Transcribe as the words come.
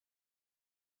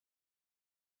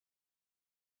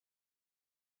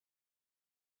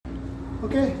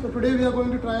Okay, so today we are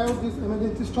going to try out these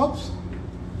emergency stops.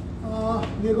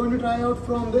 We are going to try out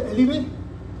from the alleyway.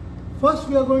 First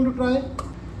we are going to try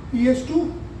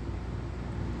ES2.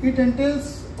 It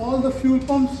entails all the fuel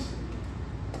pumps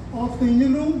of the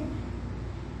engine room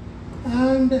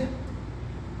and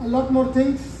a lot more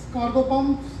things: cargo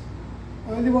pumps,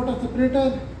 oily water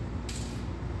separator,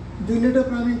 generator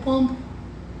priming pump,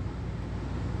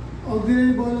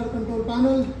 auxiliary boiler control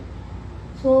panel.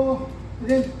 So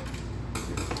again,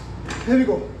 here we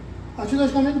go.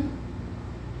 Ashutosh, come in.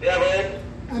 Yeah, go ahead.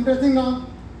 I'm pressing now.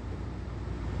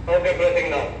 Okay,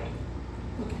 pressing now.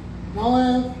 Okay. Now I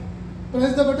have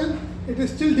pressed the button. It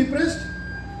is still depressed.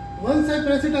 Once I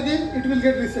press it again, it will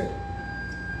get reset.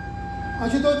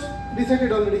 Ashutosh, reset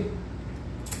it already.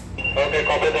 Okay,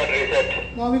 copy that,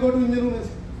 reset. Now we go to engine room.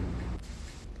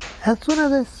 As soon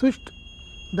as I switched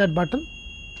that button,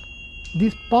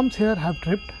 these pumps here have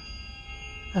tripped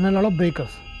and a lot of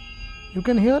breakers. You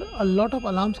can hear a lot of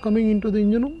alarms coming into the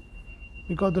engine room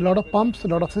because a lot of pumps, a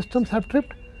lot of systems have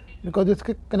tripped because it's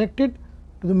connected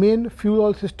to the main fuel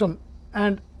oil system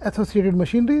and associated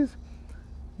machineries.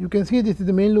 You can see this is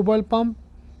the main lube oil pump,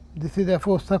 this is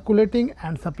therefore circulating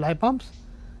and supply pumps.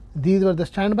 These were the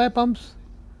standby pumps.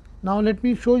 Now let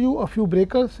me show you a few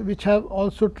breakers which have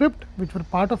also tripped, which were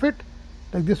part of it,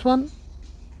 like this one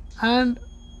and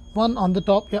one on the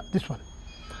top, yeah, this one.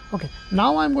 Okay,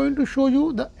 now I am going to show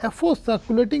you the FO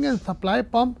circulating and supply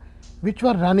pump which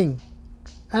were running,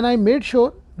 and I made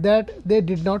sure that they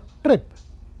did not trip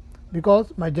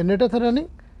because my generators are running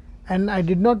and I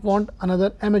did not want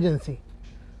another emergency.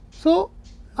 So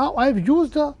now I have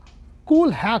used a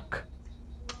cool hack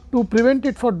to prevent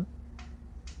it for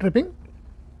tripping.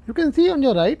 You can see on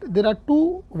your right there are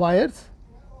two wires,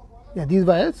 yeah, these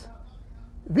wires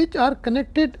which are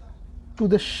connected to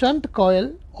the shunt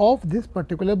coil of this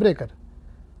particular breaker.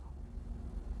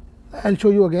 I will show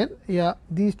you again, yeah,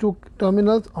 these two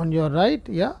terminals on your right,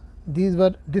 yeah, these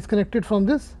were disconnected from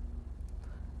this,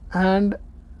 and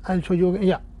I will show you again,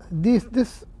 yeah,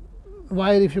 this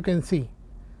wire, if you can see,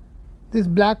 this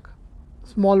black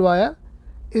small wire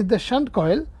is the shunt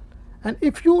coil, and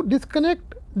if you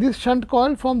disconnect this shunt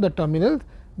coil from the terminals,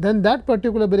 then that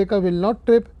particular breaker will not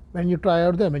trip when you try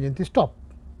out the emergency stop.